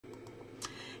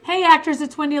Hey actors,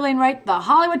 it's Wendy Elaine Wright, the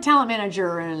Hollywood talent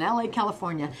manager in LA,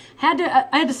 California. I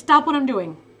had to stop what I'm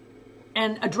doing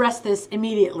and address this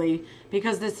immediately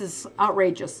because this is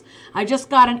outrageous. I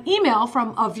just got an email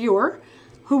from a viewer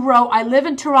who wrote, I live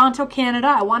in Toronto, Canada.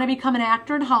 I want to become an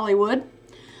actor in Hollywood.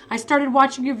 I started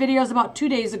watching your videos about 2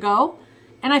 days ago,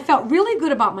 and I felt really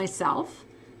good about myself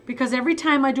because every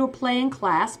time I do a play in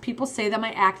class, people say that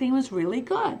my acting was really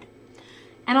good.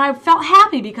 And I felt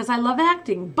happy because I love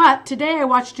acting. But today I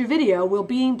watched your video, Will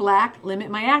Being Black Limit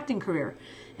My Acting Career?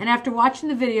 And after watching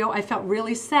the video, I felt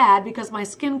really sad because my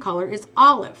skin color is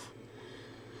olive.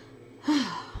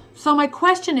 So my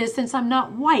question is, since I'm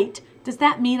not white, does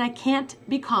that mean I can't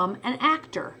become an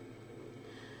actor?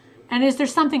 And is there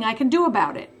something I can do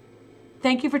about it?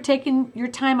 Thank you for taking your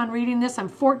time on reading this. I'm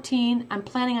 14. I'm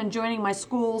planning on joining my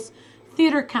school's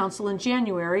theater council in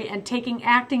January and taking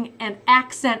acting and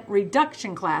accent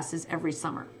reduction classes every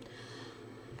summer.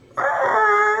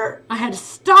 I had to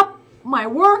stop my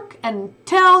work and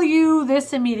tell you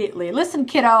this immediately. Listen,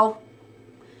 kiddo,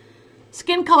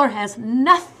 skin color has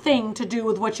nothing to do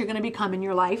with what you're going to become in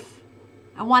your life.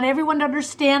 I want everyone to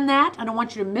understand that. I don't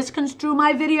want you to misconstrue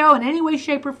my video in any way,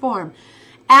 shape, or form.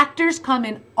 Actors come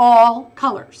in all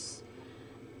colors.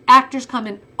 Actors come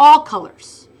in all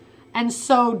colors. And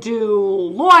so do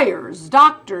lawyers,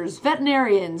 doctors,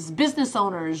 veterinarians, business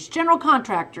owners, general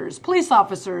contractors, police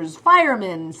officers,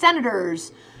 firemen,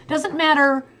 senators. Doesn't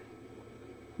matter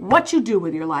what you do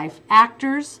with your life.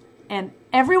 Actors and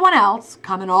everyone else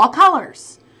come in all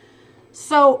colors.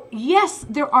 So yes,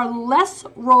 there are less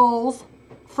roles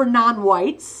for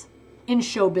non-whites in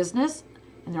show business,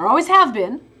 and there always have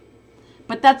been,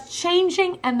 but that's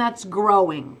changing and that's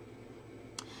growing.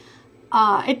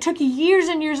 It took years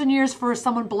and years and years for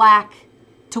someone black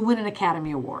to win an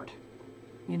Academy Award,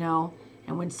 you know.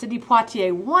 And when Sidney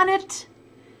Poitier won it,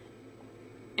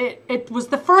 it was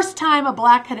the first time a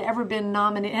black had ever been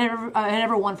nominated, had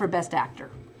ever won for Best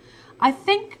Actor. I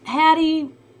think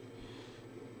Hattie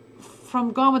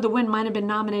from Gone with the Wind might have been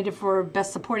nominated for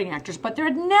Best Supporting Actress, but there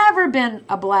had never been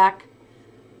a black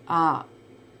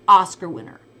Oscar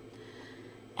winner.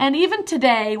 And even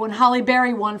today, when Halle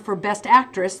Berry won for Best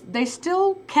Actress, they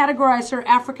still categorize her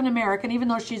African American, even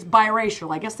though she's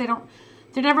biracial. I guess they're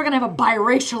never going to have a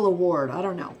biracial award. I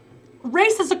don't know.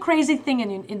 Race is a crazy thing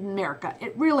in America.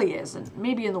 It really is, and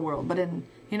maybe in the world, but in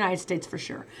the United States for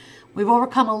sure. We've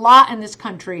overcome a lot in this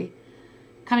country,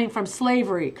 coming from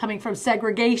slavery, coming from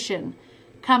segregation,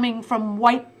 coming from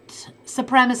white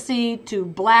supremacy to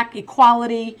black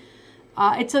equality.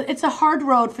 It's a hard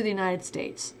road for the United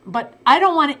States, but I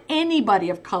don't want anybody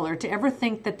of color to ever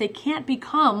think that they can't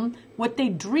become what they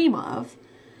dream of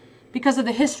because of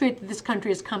the history that this country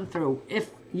has come through.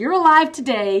 If you're alive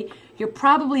today, you're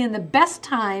probably in the best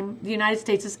time the United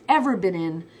States has ever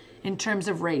been in terms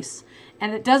of race.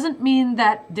 And it doesn't mean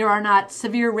that there are not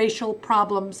severe racial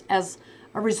problems as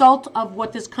a result of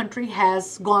what this country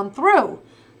has gone through.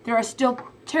 There are still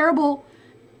terrible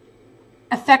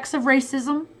effects of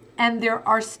racism, and there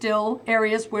are still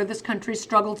areas where this country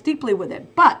struggles deeply with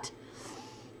it. But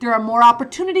there are more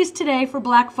opportunities today for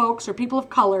black folks or people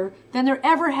of color than there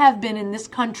ever have been in this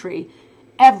country,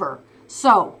 ever.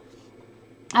 So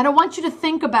I don't want you to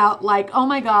think about like, oh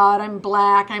my God, I'm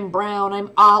black, I'm brown, I'm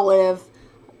olive.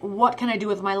 What can I do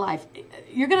with my life?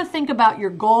 You're going to think about your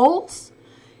goals,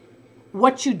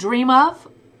 what you dream of,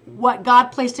 what God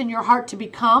placed in your heart to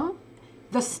become,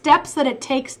 the steps that it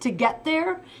takes to get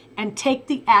there, and take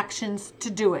the actions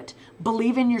to do it.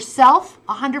 Believe in yourself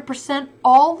 100%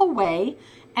 all the way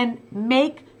and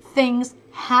make things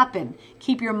happen.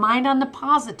 Keep your mind on the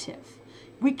positive.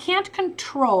 We can't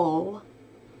control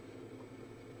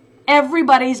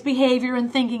everybody's behavior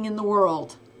and thinking in the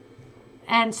world.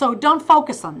 And so don't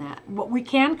focus on that. What we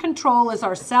can control is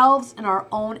ourselves and our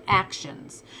own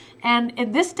actions. And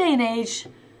in this day and age,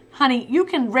 honey, you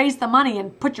can raise the money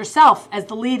and put yourself as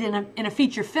the lead in a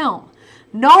feature film.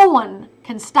 No one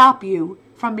can stop you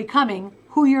from becoming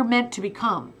who you're meant to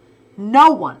become.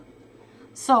 No one.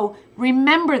 So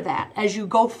remember that as you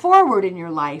go forward in your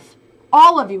life,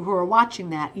 all of you who are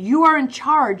watching that, you are in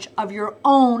charge of your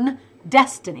own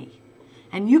destiny.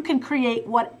 And you can create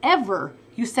whatever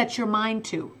you set your mind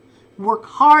to. Work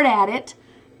hard at it,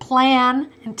 plan,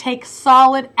 and take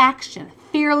solid action,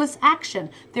 fearless action.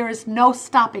 There is no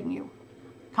stopping you.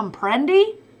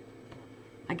 Comprendi?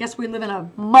 I guess we live in a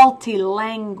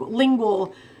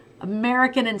multilingual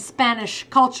American and Spanish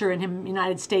culture in the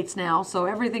United States now, so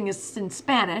everything is in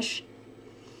Spanish.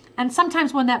 And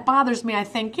sometimes when that bothers me, I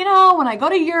think, you know, when I go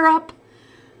to Europe,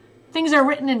 things are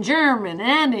written in German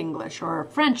and English, or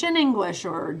French and English,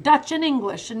 or Dutch and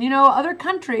English. And, other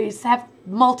countries have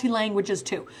multi-languages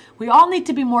too. We all need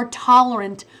to be more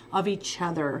tolerant of each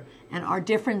other and our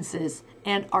differences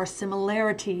and our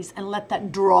similarities, and let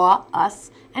that draw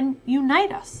us and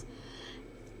unite us.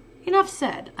 Enough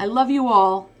said. I love you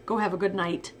all. Go have a good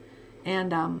night.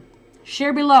 And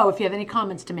share below if you have any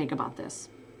comments to make about this.